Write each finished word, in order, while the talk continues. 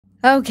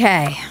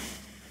Okay,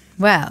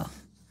 well,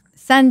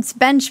 since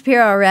Ben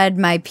Shapiro read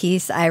my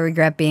piece, I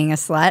Regret Being a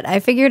Slut, I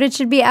figured it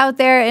should be out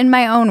there in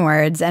my own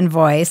words and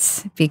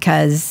voice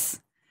because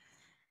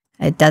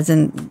it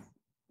doesn't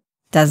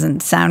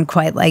sound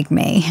quite like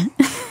me.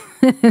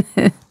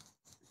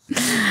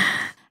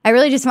 I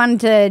really just wanted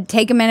to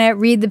take a minute,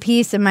 read the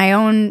piece in my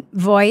own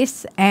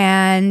voice,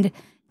 and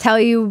tell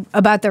you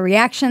about the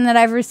reaction that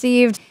I've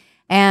received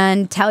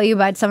and tell you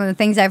about some of the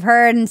things I've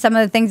heard and some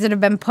of the things that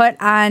have been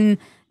put on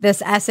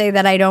this essay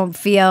that I don't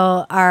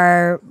feel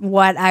are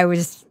what I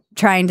was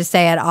trying to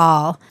say at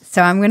all.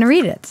 So I'm going to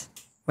read it,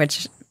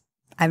 which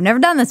I've never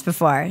done this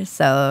before,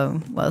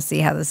 so we'll see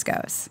how this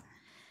goes.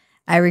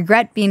 I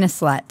regret being a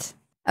slut.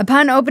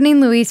 Upon opening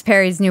Louise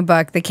Perry's new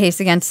book, The Case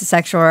Against the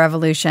Sexual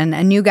Revolution,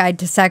 A New Guide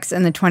to Sex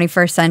in the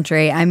 21st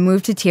Century, I'm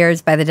moved to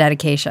tears by the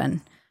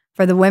dedication,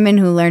 for the women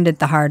who learned it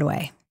the hard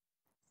way.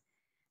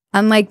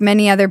 Unlike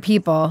many other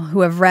people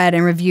who have read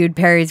and reviewed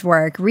Perry's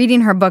work,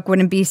 reading her book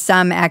wouldn't be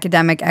some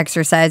academic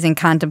exercise in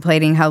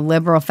contemplating how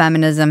liberal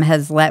feminism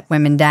has let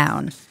women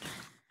down.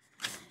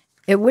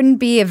 It wouldn't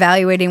be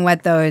evaluating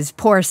what those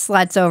poor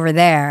sluts over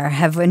there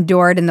have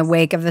endured in the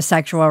wake of the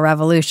sexual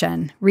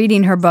revolution.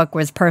 Reading her book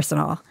was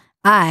personal.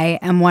 I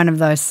am one of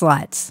those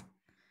sluts.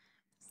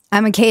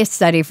 I'm a case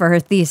study for her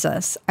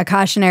thesis, a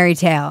cautionary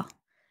tale.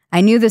 I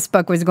knew this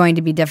book was going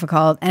to be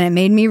difficult, and it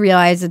made me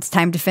realize it's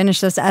time to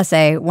finish this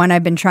essay, one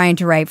I've been trying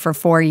to write for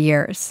 4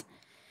 years.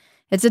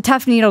 It's a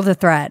tough needle to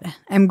thread.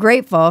 I'm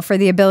grateful for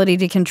the ability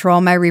to control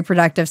my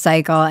reproductive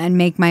cycle and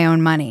make my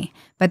own money,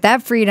 but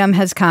that freedom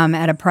has come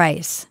at a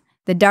price.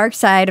 The dark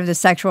side of the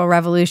sexual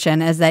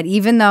revolution is that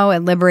even though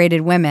it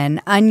liberated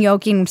women,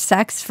 unyoking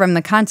sex from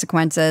the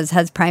consequences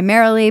has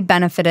primarily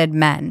benefited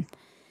men.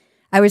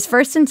 I was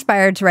first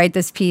inspired to write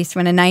this piece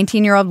when a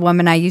 19-year-old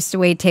woman I used to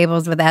wait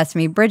tables with asked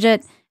me,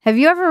 "Bridget, have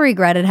you ever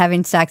regretted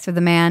having sex with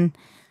a man?"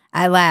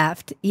 I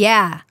laughed.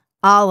 Yeah,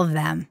 all of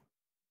them.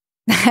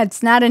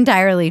 That's not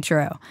entirely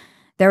true.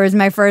 There was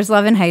my first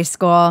love in high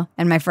school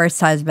and my first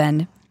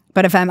husband.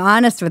 But if I'm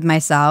honest with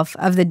myself,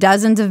 of the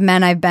dozens of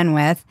men I've been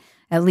with,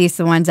 at least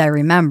the ones I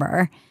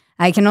remember,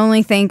 I can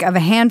only think of a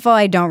handful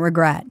I don't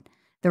regret.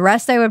 The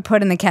rest I would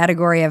put in the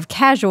category of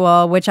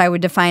casual, which I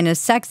would define as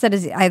sex that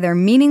is either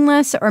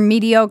meaningless or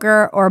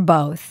mediocre or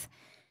both.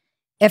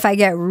 If I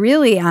get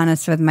really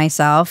honest with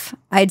myself,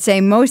 I'd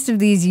say most of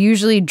these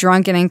usually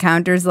drunken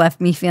encounters left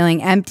me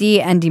feeling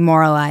empty and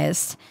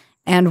demoralized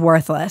and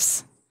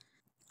worthless.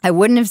 I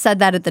wouldn't have said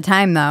that at the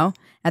time, though.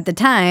 At the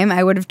time,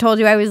 I would have told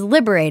you I was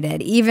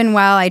liberated, even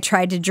while I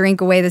tried to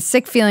drink away the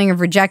sick feeling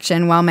of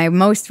rejection while my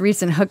most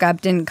recent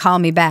hookup didn't call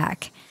me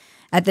back.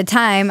 At the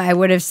time, I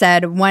would have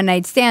said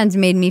one-night stands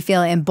made me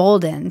feel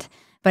emboldened.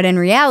 But in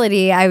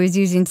reality, I was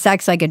using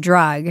sex like a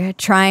drug,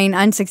 trying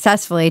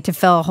unsuccessfully to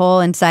fill a hole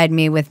inside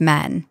me with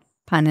men.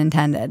 Pun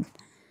intended.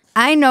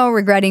 I know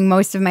regretting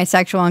most of my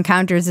sexual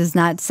encounters is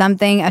not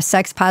something a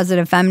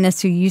sex-positive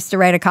feminist who used to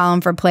write a column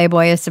for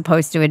Playboy is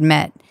supposed to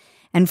admit.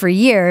 And for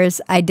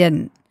years, I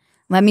didn't.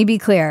 Let me be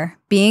clear.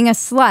 Being a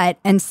slut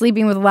and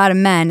sleeping with a lot of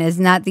men is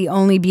not the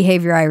only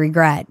behavior I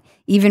regret.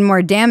 Even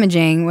more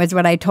damaging was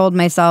what I told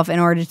myself in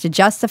order to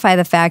justify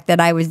the fact that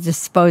I was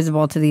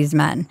disposable to these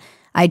men.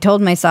 I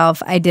told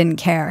myself I didn't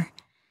care.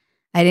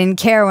 I didn't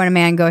care when a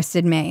man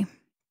ghosted me.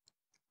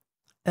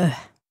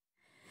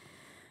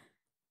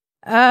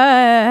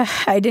 I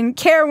didn't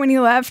care when he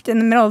left in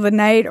the middle of the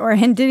night or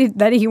hinted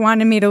that he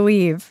wanted me to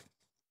leave.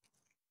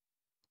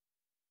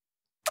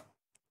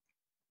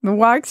 The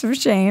walks of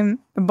shame,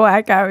 the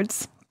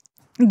blackouts,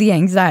 the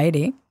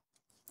anxiety.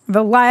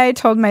 The lie I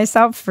told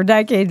myself for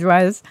decades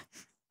was,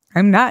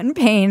 I'm not in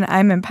pain,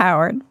 I'm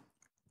empowered.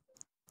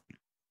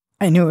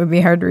 I knew it would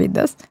be hard to read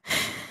this.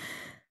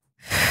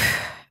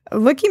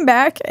 Looking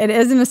back, it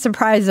isn't a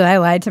surprise that I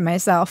lied to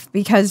myself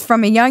because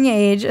from a young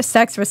age,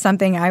 sex was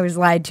something I was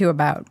lied to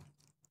about.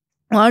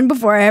 Long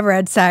before I ever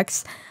had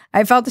sex,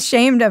 I felt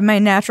ashamed of my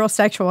natural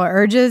sexual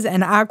urges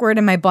and awkward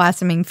in my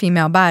blossoming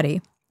female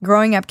body.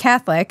 Growing up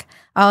Catholic,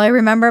 all I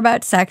remember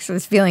about sex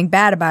was feeling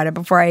bad about it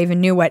before I even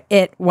knew what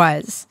it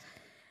was.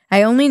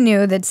 I only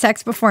knew that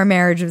sex before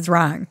marriage was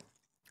wrong.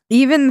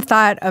 Even the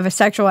thought of a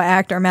sexual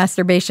act or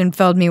masturbation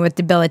filled me with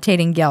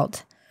debilitating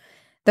guilt.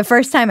 The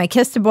first time I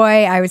kissed a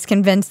boy, I was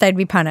convinced I'd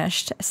be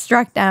punished,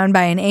 struck down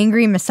by an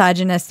angry,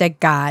 misogynistic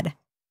God.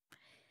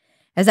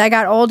 As I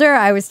got older,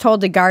 I was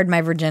told to guard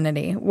my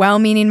virginity.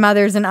 Well-meaning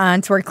mothers and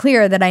aunts were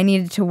clear that I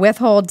needed to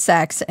withhold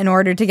sex in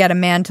order to get a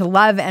man to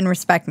love and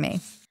respect me.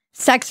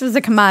 Sex was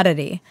a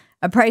commodity,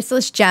 a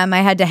priceless gem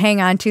I had to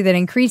hang on to that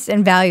increased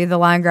in value the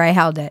longer I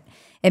held it.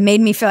 It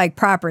made me feel like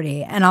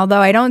property, and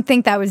although I don't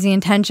think that was the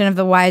intention of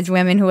the wise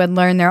women who had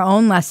learned their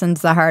own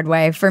lessons the hard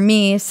way, for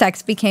me,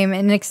 sex became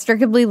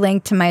inextricably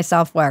linked to my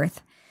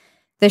self-worth.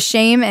 The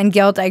shame and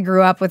guilt I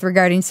grew up with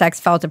regarding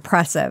sex felt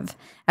oppressive.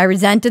 I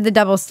resented the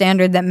double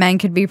standard that men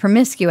could be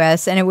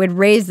promiscuous and it would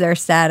raise their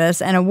status,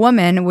 and a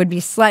woman would be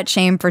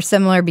slut-shamed for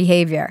similar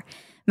behavior.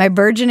 My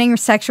burgeoning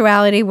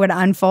sexuality would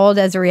unfold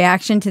as a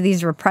reaction to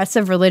these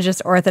repressive religious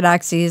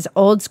orthodoxies,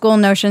 old-school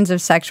notions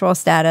of sexual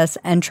status,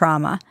 and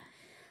trauma.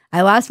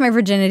 I lost my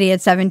virginity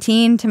at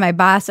 17 to my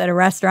boss at a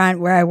restaurant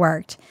where I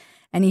worked.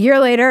 And a year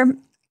later,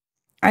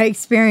 I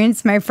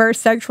experienced my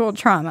first sexual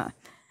trauma.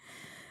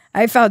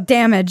 I felt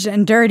damaged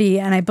and dirty,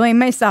 and I blamed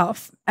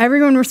myself.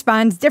 Everyone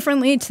responds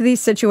differently to these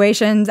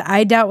situations.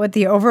 I dealt with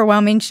the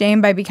overwhelming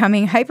shame by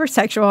becoming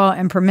hypersexual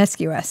and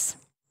promiscuous.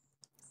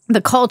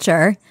 The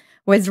culture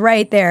was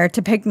right there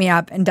to pick me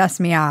up and dust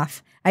me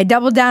off. I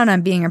doubled down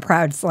on being a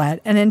proud slut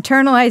and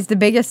internalized the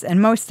biggest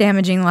and most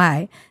damaging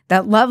lie,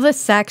 that loveless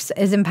sex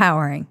is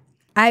empowering.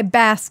 I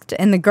basked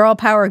in the girl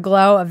power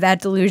glow of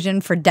that delusion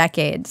for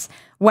decades,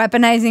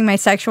 weaponizing my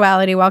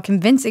sexuality while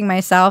convincing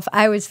myself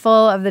I was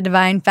full of the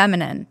divine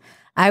feminine.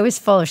 I was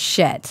full of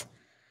shit.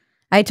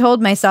 I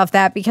told myself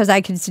that because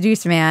I could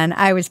seduce man,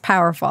 I was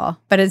powerful.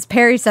 But as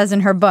Perry says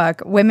in her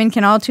book, women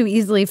can all too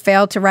easily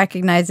fail to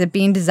recognize that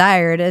being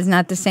desired is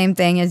not the same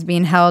thing as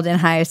being held in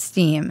high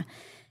esteem.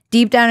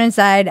 Deep down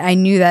inside, I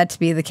knew that to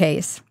be the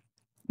case.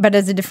 But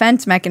as a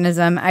defense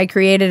mechanism, I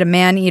created a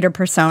man-eater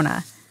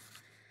persona.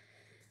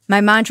 My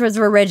mantras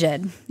were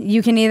rigid.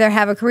 You can either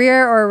have a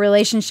career or a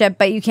relationship,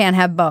 but you can't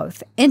have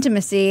both.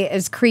 Intimacy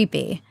is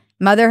creepy.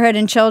 Motherhood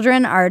and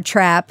children are a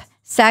trap.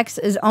 Sex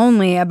is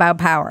only about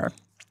power.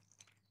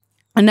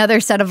 Another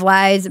set of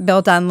lies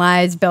built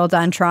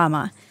on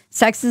trauma.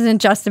 Sex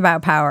isn't just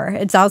about power.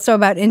 It's also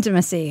about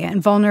intimacy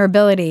and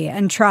vulnerability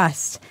and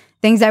trust,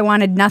 things I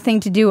wanted nothing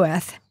to do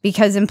with,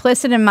 because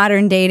implicit in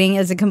modern dating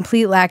is a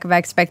complete lack of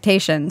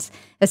expectations,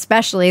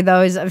 especially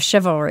those of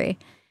chivalry.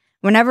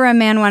 Whenever a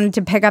man wanted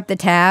to pick up the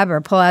tab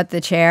or pull out the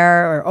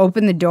chair or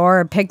open the door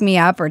or pick me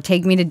up or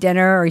take me to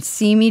dinner or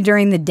see me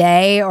during the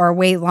day or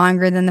wait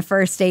longer than the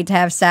first date to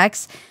have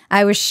sex,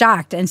 I was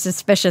shocked and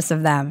suspicious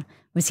of them.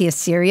 Was he a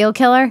serial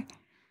killer?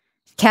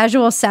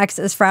 Casual sex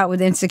is fraught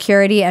with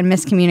insecurity and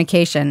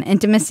miscommunication.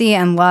 Intimacy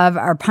and love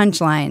are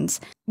punchlines.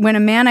 When a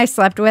man I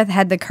slept with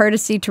had the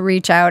courtesy to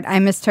reach out, I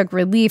mistook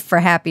relief for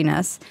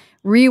happiness,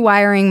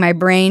 rewiring my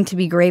brain to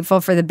be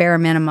grateful for the bare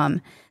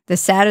minimum. The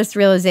saddest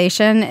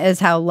realization is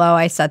how low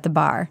I set the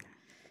bar.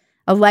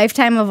 A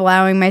lifetime of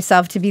allowing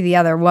myself to be the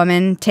other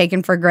woman,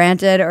 taken for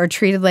granted or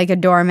treated like a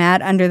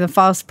doormat under the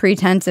false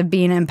pretense of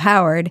being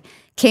empowered,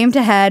 came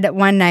to head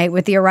one night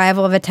with the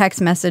arrival of a text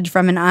message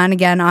from an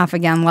on-again,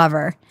 off-again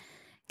lover.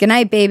 "Good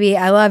night, baby.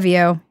 I love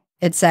you,"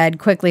 it said,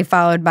 quickly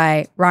followed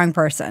by "wrong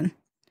person."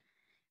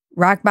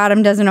 Rock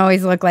bottom doesn't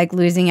always look like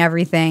losing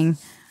everything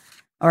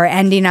or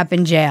ending up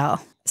in jail.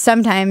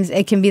 Sometimes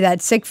it can be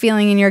that sick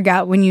feeling in your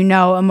gut when you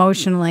know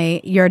emotionally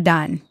you're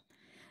done.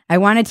 I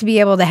wanted to be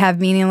able to have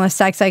meaningless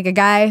sex like a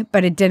guy,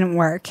 but it didn't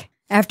work.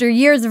 After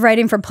years of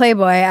writing for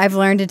Playboy, I've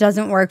learned it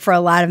doesn't work for a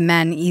lot of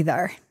men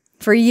either.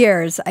 For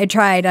years, I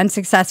tried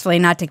unsuccessfully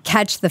not to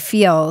catch the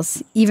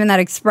feels. Even that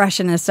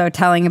expression is so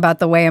telling about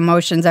the way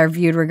emotions are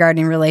viewed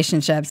regarding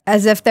relationships,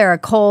 as if they're a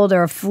cold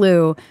or a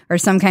flu or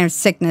some kind of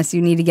sickness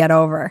you need to get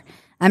over.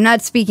 I'm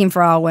not speaking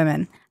for all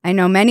women. I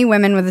know many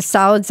women with a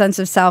solid sense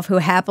of self who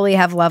happily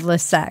have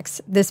loveless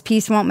sex. This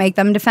piece won't make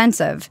them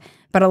defensive.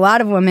 But a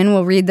lot of women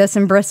will read this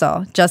and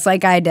bristle, just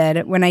like I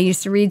did when I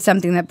used to read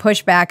something that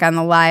pushed back on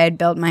the lie I'd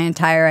built my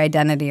entire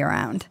identity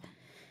around.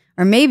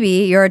 Or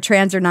maybe you're a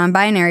trans or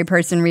non-binary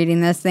person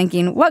reading this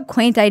thinking, what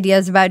quaint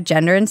ideas about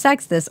gender and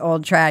sex this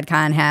old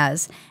tradcon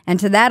has. And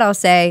to that I'll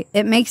say,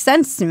 it makes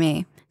sense to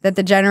me that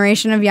the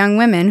generation of young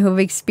women who have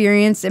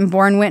experienced and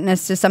borne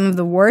witness to some of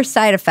the worst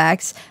side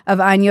effects of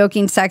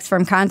unyoking sex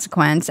from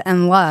consequence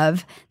and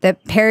love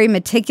that Perry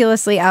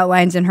meticulously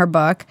outlines in her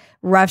book,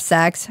 Rough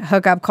Sex,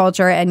 Hookup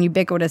Culture, and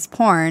Ubiquitous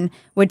Porn,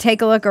 would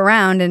take a look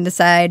around and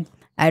decide,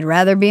 I'd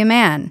rather be a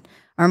man.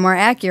 Or more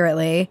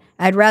accurately,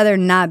 I'd rather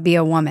not be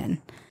a woman.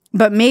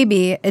 But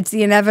maybe it's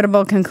the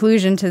inevitable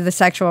conclusion to the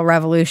sexual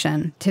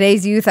revolution.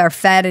 Today's youth are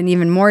fed an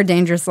even more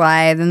dangerous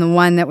lie than the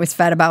one that was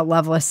fed about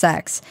loveless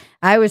sex.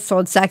 I was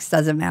told sex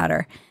doesn't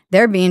matter.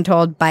 They're being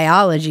told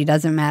biology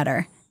doesn't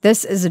matter.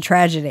 This is a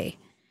tragedy.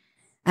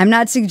 I'm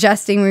not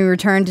suggesting we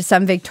return to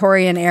some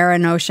Victorian-era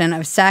notion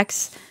of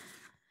sex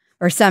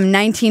or some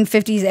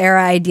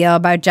 1950s-era ideal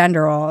about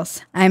gender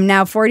roles. I'm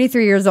now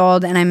 43 years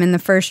old, and I'm in the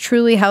first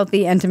truly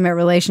healthy, intimate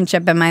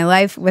relationship in my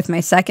life with my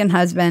second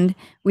husband.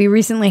 We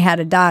recently had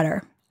a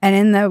daughter. And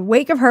in the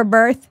wake of her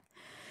birth,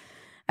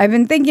 I've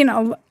been thinking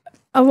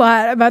a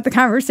lot about the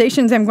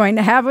conversations I'm going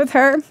to have with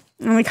her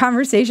and the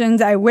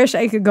conversations I wish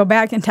I could go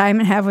back in time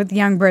and have with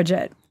young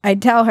Bridget.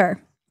 I'd tell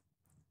her,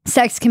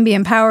 sex can be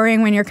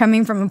empowering when you're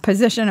coming from a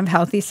position of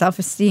healthy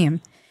self-esteem.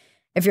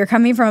 If you're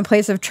coming from a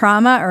place of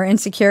trauma or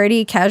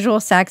insecurity, casual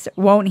sex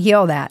won't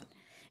heal that.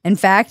 In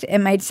fact, it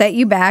might set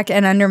you back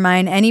and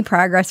undermine any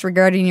progress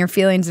regarding your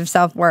feelings of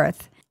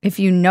self-worth. If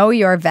you know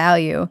your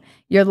value,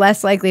 you're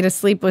less likely to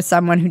sleep with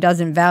someone who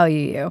doesn't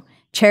value you.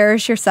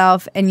 Cherish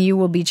yourself and you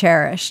will be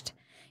cherished.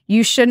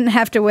 You shouldn't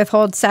have to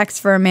withhold sex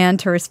for a man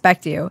to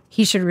respect you.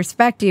 He should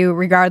respect you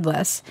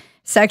regardless.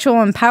 Sexual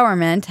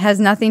empowerment has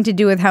nothing to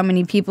do with how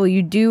many people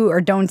you do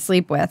or don't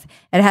sleep with.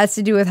 It has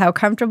to do with how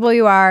comfortable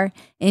you are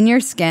in your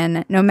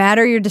skin, no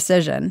matter your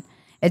decision.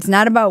 It's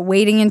not about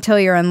waiting until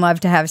you're in love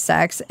to have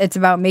sex. It's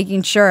about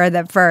making sure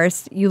that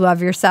first you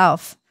love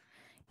yourself.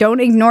 Don't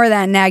ignore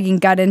that nagging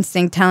gut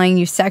instinct telling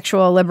you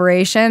sexual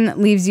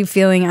liberation leaves you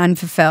feeling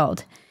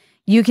unfulfilled.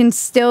 You can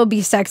still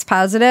be sex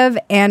positive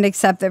and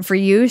accept that for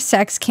you,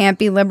 sex can't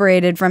be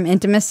liberated from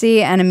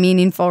intimacy and a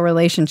meaningful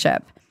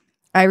relationship.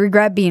 I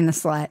regret being a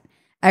slut.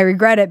 I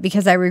regret it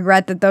because I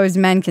regret that those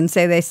men can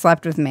say they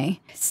slept with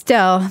me.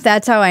 Still,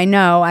 that's how I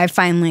know I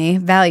finally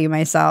value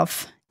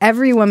myself.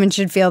 Every woman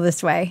should feel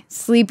this way.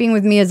 Sleeping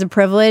with me is a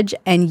privilege,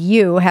 and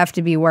you have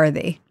to be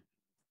worthy.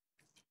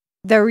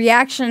 The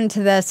reaction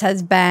to this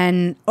has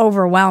been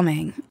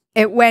overwhelming.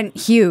 It went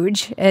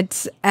huge.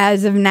 It's,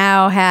 as of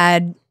now,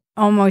 had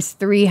almost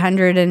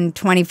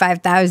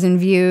 325,000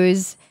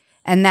 views,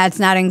 and that's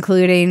not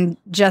including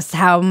just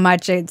how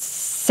much it's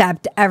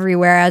seeped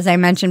everywhere. As I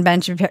mentioned,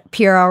 Ben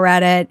Shapiro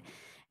read it,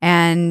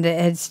 and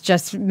it's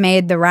just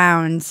made the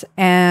rounds.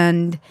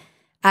 And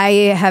I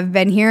have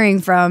been hearing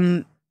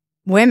from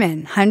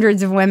women,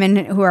 hundreds of women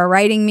who are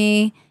writing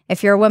me.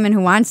 If you're a woman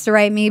who wants to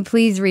write me,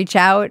 please reach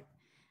out.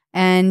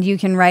 And you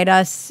can write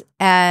us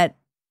at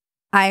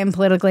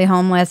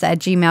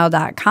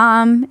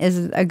iampoliticallyhomeless@gmail.com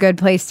is a good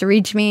place to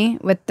reach me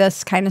with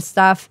this kind of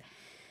stuff.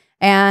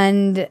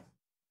 And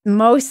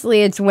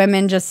mostly it's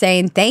women just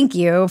saying thank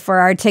you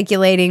for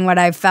articulating what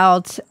I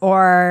felt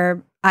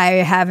or I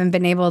haven't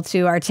been able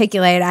to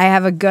articulate. I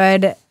have a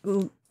good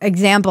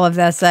example of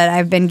this that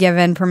I've been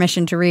given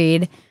permission to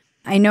read.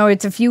 I know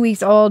it's a few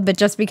weeks old, but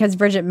just because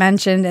Bridget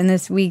mentioned in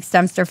this week's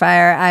Dumpster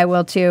Fire, I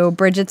will too.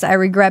 Bridget's I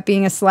Regret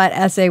Being a Slut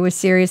essay was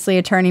seriously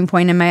a turning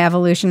point in my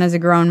evolution as a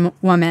grown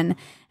woman.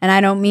 And I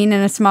don't mean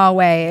in a small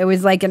way. It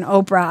was like an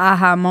Oprah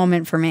aha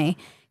moment for me.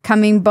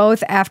 Coming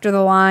both after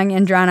the long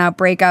and drawn-out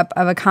breakup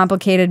of a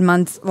complicated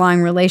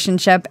months-long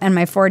relationship and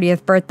my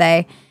 40th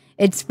birthday,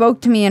 it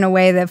spoke to me in a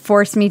way that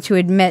forced me to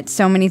admit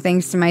so many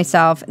things to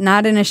myself,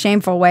 not in a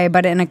shameful way,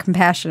 but in a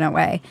compassionate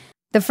way.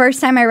 The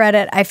first time I read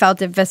it, I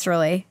felt it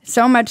viscerally,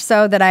 so much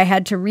so that I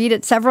had to read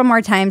it several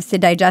more times to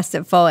digest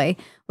it fully.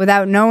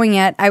 Without knowing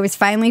it, I was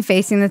finally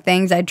facing the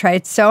things I'd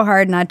tried so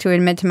hard not to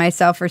admit to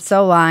myself for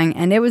so long,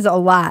 and it was a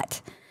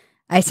lot.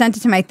 I sent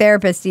it to my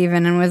therapist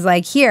even and was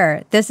like,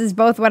 here, this is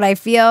both what I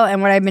feel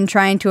and what I've been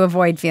trying to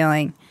avoid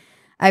feeling.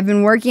 I've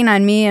been working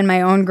on me and my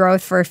own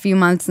growth for a few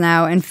months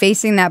now and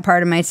facing that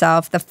part of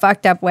myself, the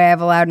fucked up way I've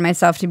allowed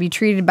myself to be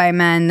treated by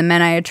men, the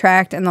men I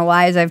attract, and the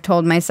lies I've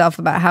told myself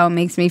about how it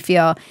makes me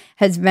feel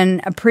has been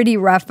a pretty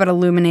rough but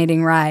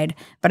illuminating ride.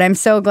 But I'm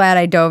so glad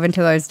I dove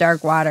into those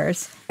dark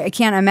waters. I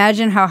can't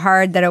imagine how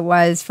hard that it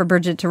was for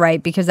Bridget to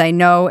write because I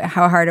know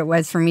how hard it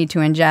was for me to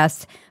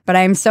ingest. But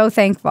I am so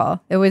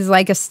thankful. It was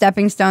like a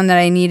stepping stone that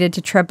I needed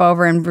to trip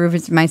over and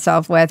bruise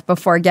myself with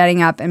before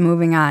getting up and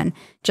moving on.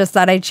 Just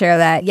thought I'd share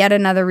that. Yet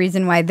another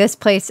reason why this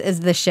place is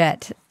the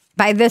shit.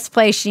 By this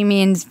place, she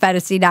means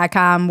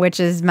PHETASY.com, which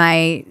is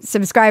my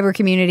subscriber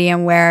community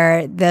and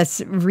where this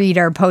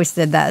reader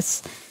posted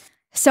this.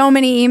 So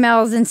many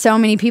emails and so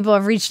many people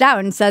have reached out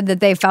and said that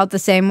they felt the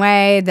same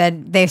way,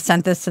 that they've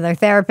sent this to their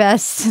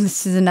therapist.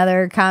 This is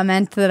another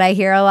comment that I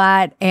hear a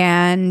lot.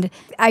 And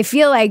I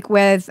feel like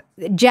with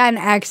Gen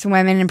X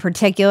women in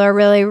particular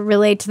really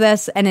relate to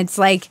this. And it's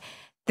like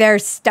they're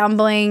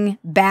stumbling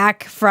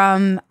back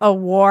from a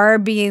war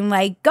being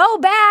like, go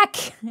back.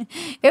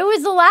 It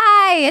was a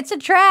lie. It's a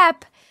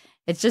trap.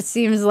 It just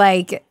seems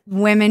like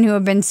women who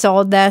have been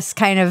sold this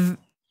kind of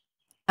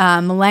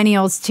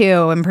millennials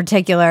too, in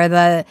particular,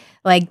 the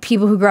like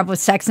people who grew up with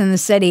Sex in the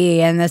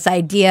City and this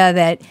idea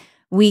that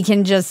we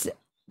can just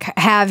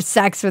have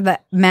sex with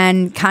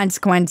men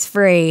consequence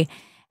free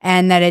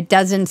and that it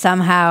doesn't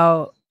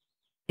somehow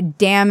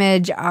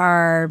damage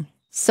our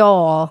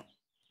soul.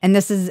 And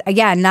this is,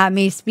 again, not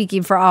me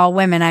speaking for all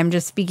women. I'm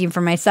just speaking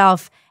for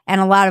myself.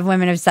 And a lot of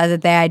women have said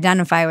that they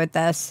identify with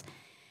this.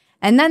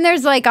 And then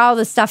there's like all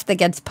the stuff that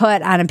gets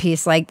put on a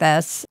piece like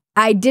this.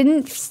 I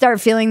didn't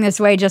start feeling this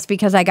way just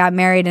because I got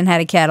married and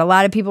had a kid. A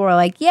lot of people were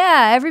like,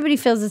 yeah, everybody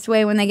feels this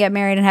way when they get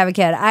married and have a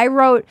kid. I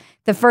wrote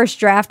the first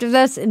draft of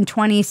this in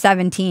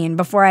 2017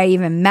 before I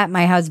even met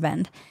my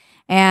husband.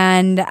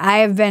 And I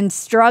have been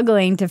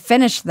struggling to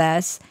finish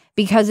this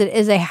because it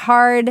is a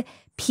hard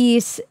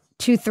piece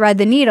to thread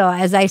the needle.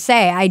 As I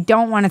say, I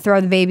don't want to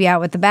throw the baby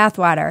out with the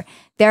bathwater.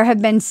 There have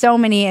been so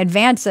many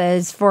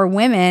advances for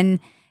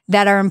women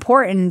that are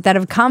important that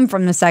have come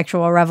from the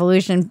sexual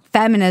revolution,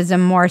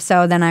 feminism more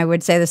so than I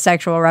would say the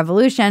sexual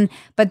revolution,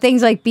 but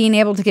things like being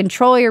able to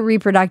control your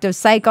reproductive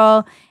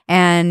cycle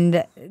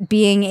and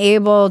being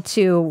able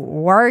to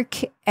work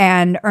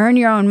and earn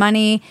your own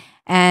money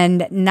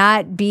and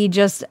not be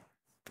just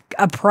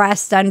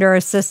oppressed under a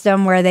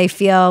system where they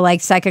feel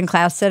like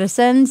second-class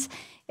citizens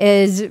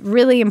is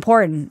really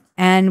important.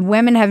 And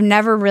women have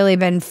never really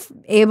been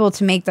able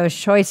to make those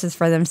choices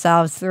for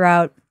themselves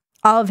throughout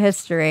all of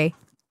history.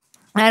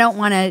 I don't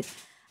want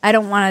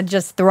to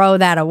just throw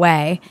that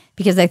away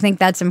because I think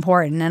that's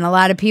important. And a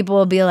lot of people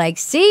will be like,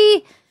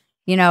 see,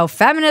 you know,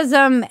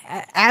 feminism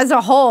as a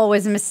whole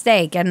was a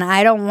mistake. And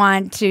I don't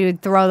want to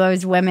throw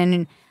those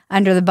women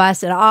under the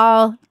bus at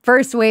all.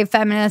 First wave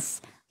feminists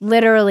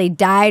literally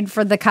died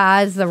for the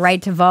cause, the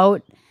right to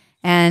vote.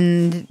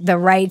 and the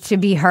right to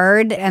be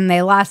heard, and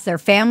they lost their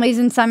families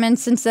in some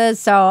instances.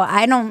 So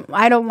I don't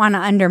want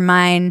to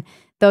undermine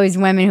those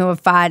women who have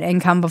fought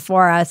and come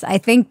before us. I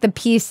think the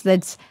piece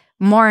that's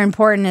more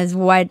important is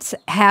what's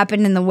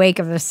happened in the wake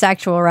of the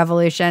sexual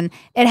revolution.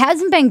 It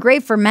hasn't been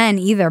great for men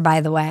either,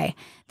 by the way.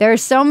 There are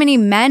so many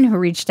men who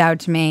reached out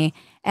to me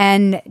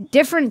and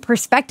different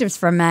perspectives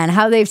from men,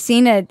 how they've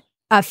seen it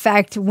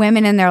affect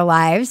women in their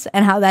lives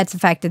and how that's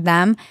affected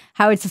them,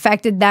 how it's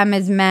affected them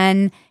as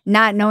men,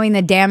 not knowing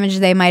the damage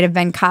they might have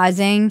been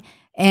causing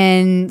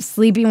and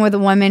sleeping with a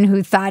woman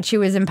who thought she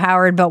was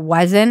empowered but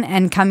wasn't,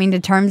 and coming to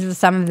terms with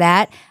some of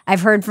that.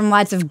 I've heard from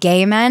lots of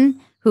gay men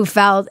who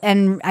felt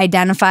and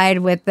identified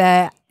with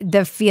the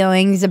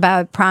feelings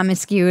about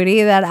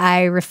promiscuity that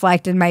I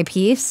reflect in my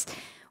piece.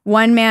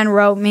 One man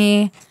wrote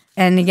me,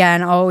 and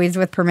again, always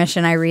with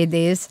permission, I read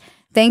these.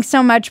 Thanks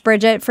so much,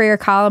 Bridget, for your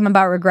column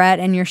about regret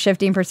and your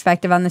shifting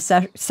perspective on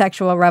the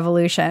sexual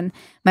revolution.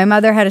 My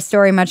mother had a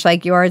story much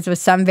like yours with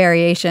some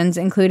variations,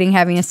 including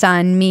having a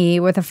son,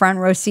 me, with a front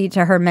row seat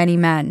to her many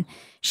men.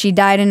 She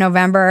died in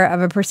November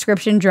of a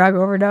prescription drug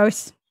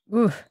overdose.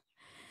 Ooh.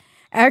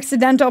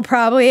 Accidental,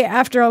 probably,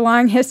 after a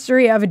long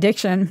history of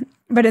addiction.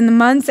 But in the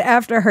months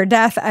after her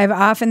death, I've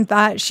often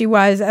thought she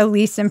was, at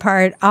least in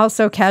part,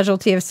 also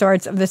casualty of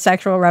sorts of the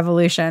sexual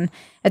revolution.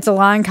 It's a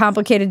long,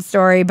 complicated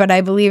story, but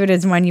I believe it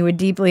is one you would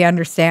deeply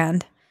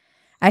understand.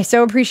 I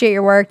so appreciate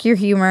your work, your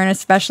humor, and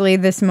especially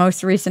this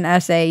most recent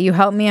essay. You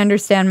helped me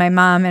understand my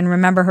mom and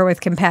remember her with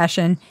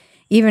compassion,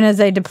 even as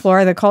I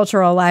deplore the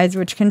cultural lies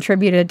which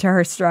contributed to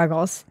her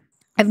struggles.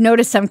 I've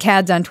noticed some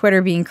cads on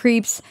Twitter being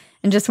creeps,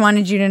 and just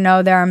wanted you to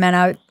know there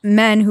are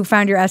men who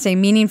found your essay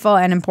meaningful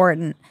and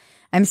important.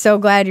 I'm so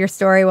glad your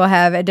story will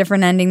have a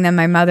different ending than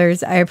my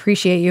mother's. I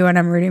appreciate you, and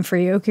I'm rooting for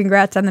you.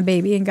 Congrats on the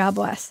baby, and God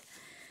bless.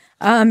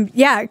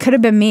 Yeah, it could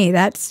have been me.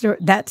 That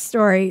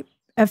story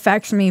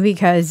affects me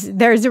because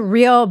there's a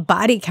real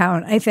body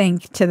count, I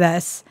think, to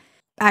this.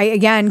 I,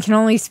 again, can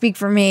only speak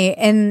for me.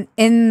 In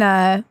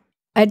the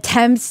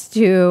attempts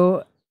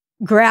to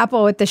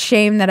grapple with the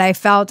shame that I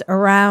felt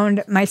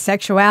around my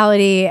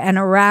sexuality and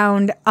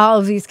around all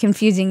of these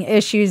confusing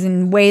issues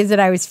and ways that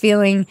I was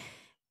feeling,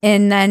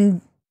 and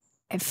then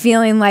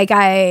feeling like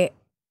I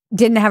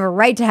didn't have a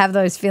right to have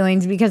those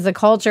feelings because the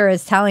culture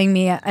is telling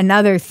me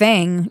another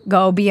thing.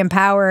 Go be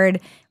empowered,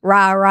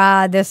 rah,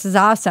 rah, this is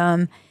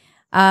awesome.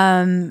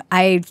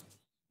 I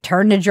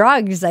turned to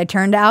drugs. I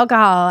turned to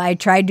alcohol. I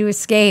tried to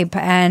escape,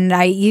 and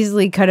I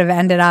easily could have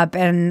ended up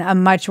in a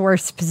much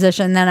worse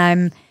position than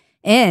I'm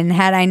in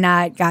had I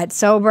not got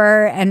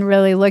sober and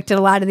really looked at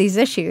a lot of these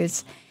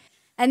issues.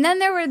 And then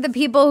there were the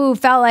people who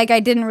felt like I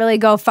didn't really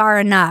go far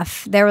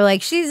enough. They were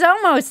like, she's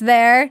almost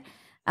there.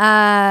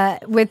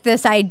 With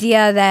this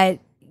idea that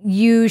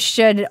you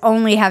should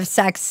only have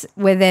sex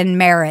within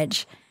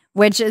marriage,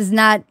 which is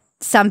not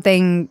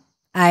something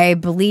I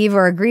believe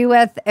or agree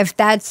with. If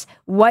that's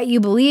what you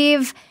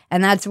believe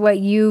and that's what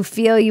you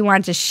feel you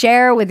want to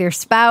share with your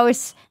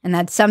spouse, and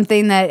that's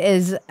something that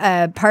is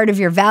a part of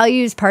your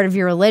values, part of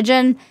your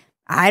religion,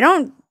 I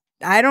don't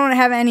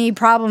have any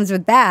problems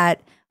with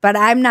that, but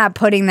I'm not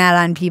putting that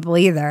on people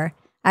either.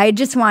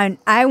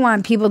 I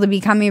want people to be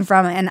coming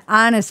from an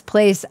honest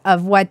place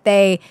of what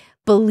they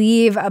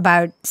believe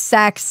about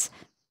sex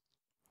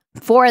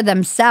for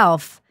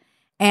themselves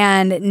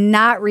and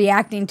not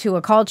reacting to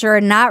a culture,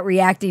 not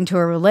reacting to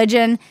a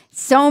religion.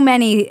 So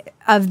many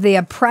of the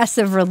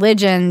oppressive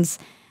religions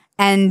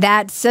and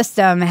that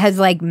system has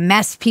like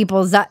messed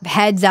people's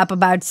heads up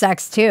about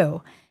sex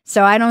too.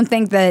 So I don't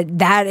think that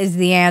that is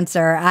the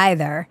answer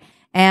either.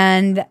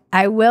 And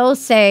I will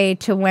say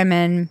to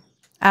women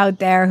out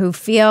there who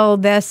feel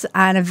this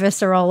on a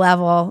visceral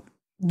level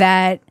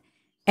that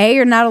A,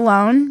 you're not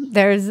alone.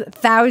 There's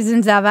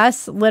thousands of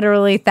us,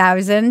 literally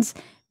thousands.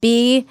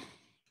 B,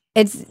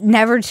 it's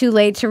never too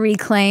late to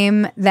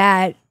reclaim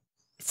that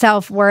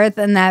self-worth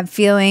and that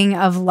feeling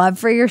of love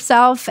for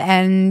yourself.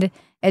 And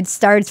it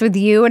starts with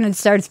you, and it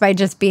starts by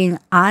just being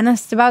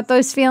honest about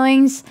those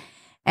feelings.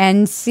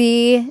 And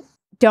C,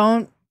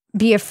 don't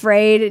be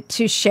afraid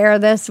to share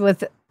this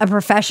with a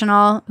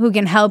professional who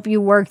can help you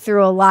work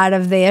through a lot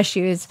of the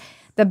issues.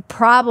 The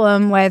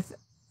problem with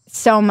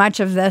so much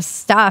of this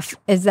stuff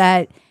is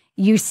that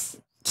you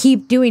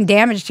keep doing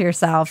damage to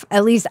yourself.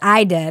 At least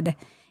I did.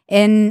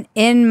 In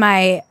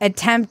my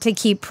attempt to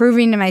keep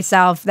proving to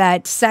myself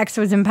that sex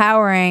was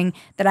empowering,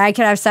 that I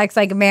could have sex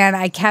like a man,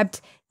 I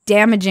kept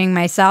damaging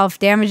myself,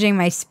 damaging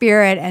my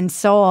spirit and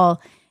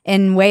soul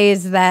in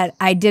ways that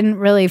I didn't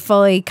really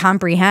fully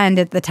comprehend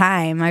at the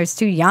time. I was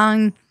too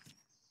young.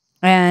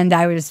 And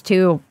I was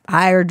too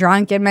high or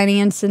drunk in many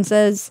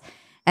instances.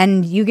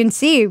 And you can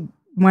see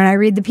when I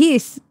read the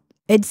piece,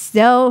 it's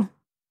still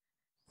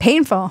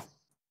painful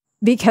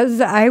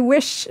because I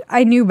wish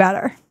I knew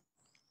better.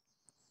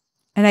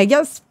 And I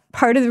guess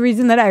part of the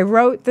reason that I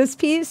wrote this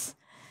piece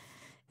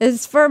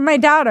is for my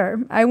daughter.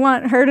 I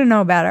want her to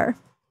know better.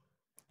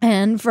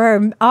 And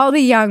for all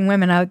the young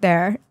women out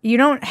there, you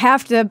don't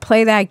have to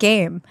play that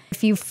game.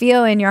 If you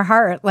feel in your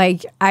heart,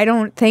 like, I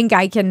don't think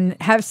I can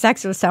have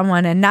sex with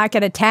someone and not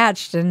get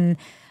attached and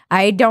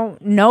I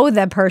don't know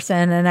the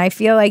person and I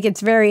feel like it's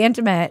very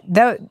intimate.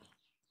 Though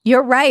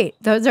you're right.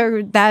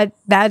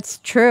 That's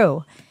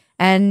true.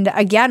 And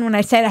again, when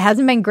I said it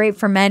hasn't been great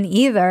for men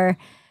either,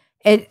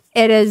 it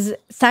is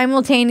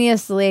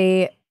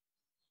simultaneously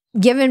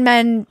given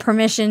men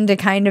permission to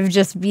kind of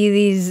just be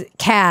these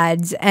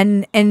cads,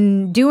 and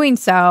in doing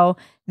so,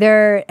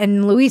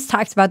 and Louise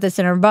talks about this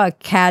in her book,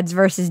 Cads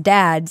versus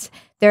Dads.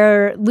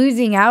 They're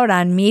losing out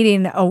on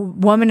meeting a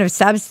woman of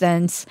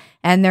substance,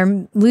 and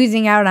they're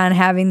losing out on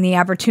having the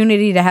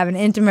opportunity to have an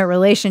intimate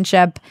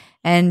relationship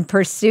and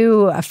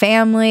pursue a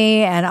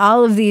family and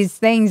all of these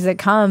things that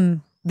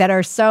come that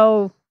are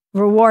so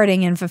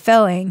rewarding and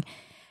fulfilling.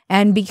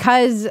 And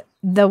because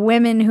the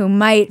women who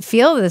might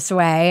feel this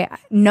way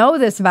know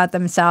this about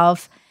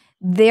themselves,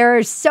 there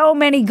are so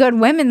many good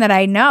women that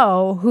I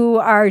know who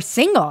are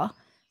single,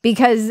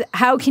 because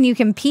how can you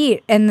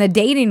compete in the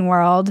dating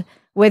world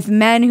with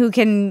men who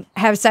can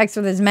have sex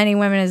with as many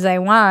women as they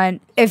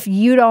want if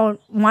you don't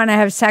want to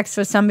have sex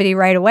with somebody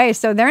right away?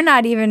 So they're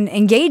not even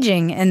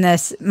engaging in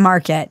this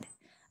market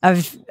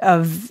of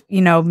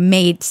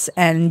mates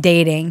and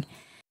dating.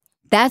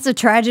 That's a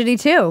tragedy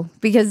too,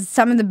 because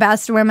some of the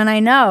best women I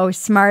know,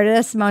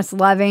 smartest, most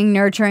loving,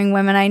 nurturing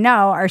women I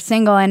know are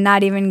single and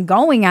not even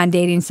going on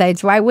dating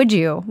sites. Why would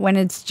you, when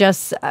it's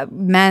just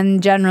men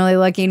generally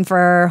looking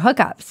for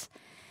hookups?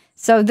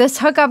 So this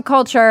hookup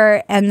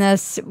culture and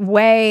this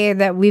way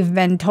that we've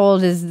been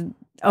told is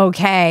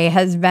okay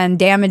has been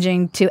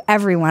damaging to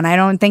everyone. I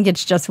don't think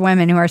it's just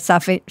women who are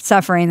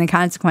suffering the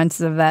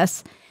consequences of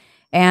this.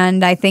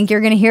 And I think you're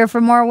going to hear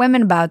from more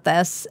women about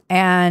this.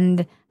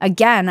 And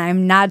again,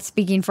 I'm not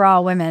speaking for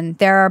all women.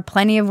 There are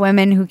plenty of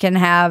women who can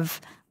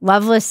have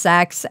loveless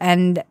sex,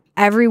 and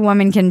every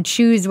woman can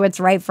choose what's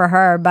right for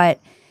her. But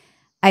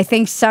I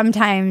think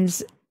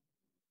sometimes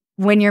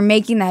when you're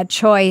making that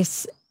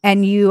choice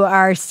and you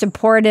are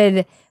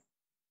supported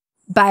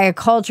by a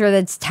culture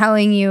that's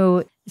telling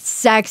you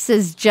sex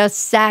is just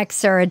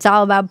sex, or it's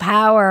all about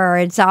power, or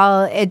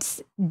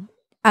it's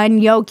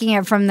unyoking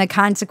it from the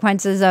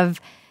consequences of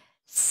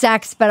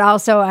sex, but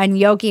also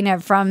unyoking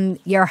it from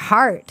your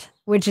heart,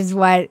 which is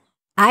what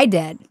I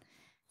did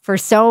for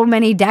so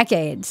many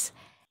decades.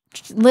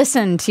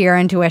 Listen to your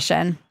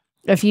intuition.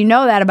 If you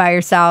know that about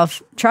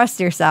yourself,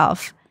 trust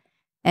yourself,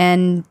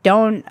 and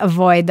don't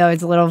avoid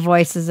those little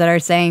voices that are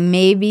saying,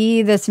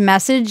 maybe this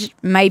message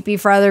might be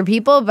for other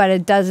people, but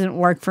it doesn't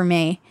work for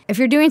me. If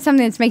you're doing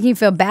something that's making you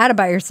feel bad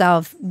about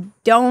yourself,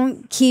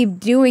 don't keep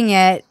doing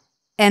it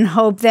and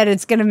hope that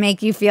it's going to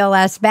make you feel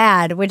less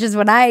bad, which is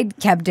what I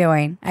kept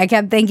doing. I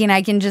kept thinking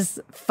I can just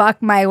fuck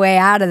my way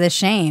out of the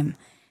shame.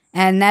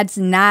 And that's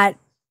not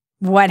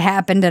what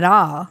happened at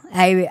all.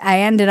 I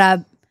ended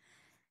up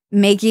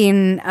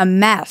making a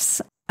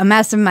mess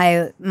of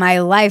my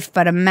life,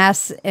 but a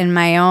mess in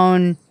my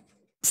own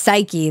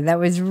psyche that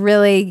was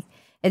really,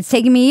 it's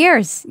taken me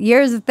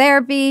years of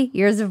therapy,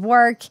 years of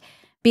work.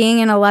 Being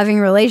in a loving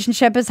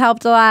relationship has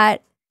helped a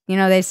lot. You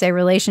know, they say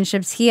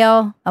relationships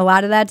heal. A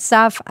lot of that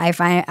stuff, I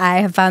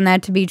have found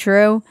that to be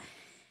true.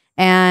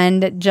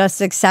 And just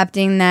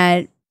accepting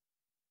that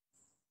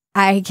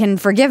I can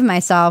forgive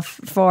myself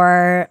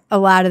for a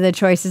lot of the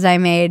choices I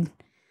made.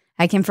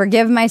 I can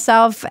forgive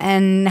myself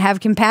and have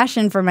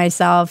compassion for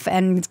myself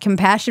and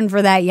compassion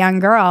for that young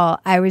girl.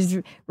 I was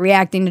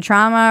reacting to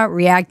trauma,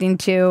 reacting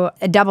to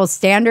a double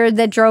standard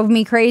that drove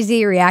me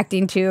crazy,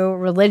 reacting to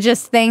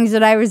religious things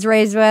that I was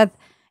raised with.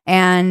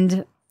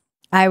 And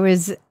I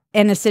was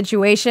in a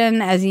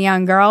situation as a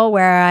young girl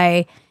where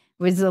I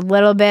was a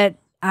little bit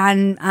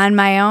on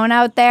my own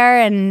out there,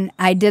 and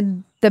I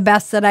did the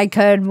best that I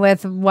could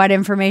with what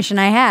information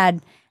I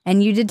had,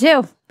 and you did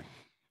too.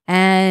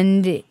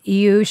 And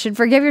you should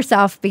forgive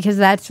yourself, because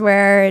that's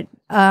where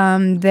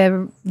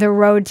the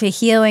road to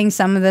healing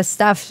some of this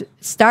stuff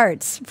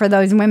starts for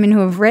those women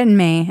who have written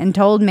me and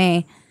told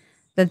me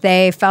that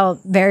they felt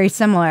very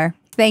similar.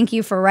 Thank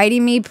you for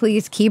writing me.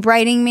 Please keep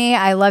writing me.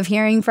 I love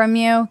hearing from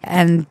you,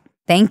 and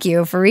thank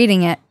you for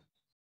reading it.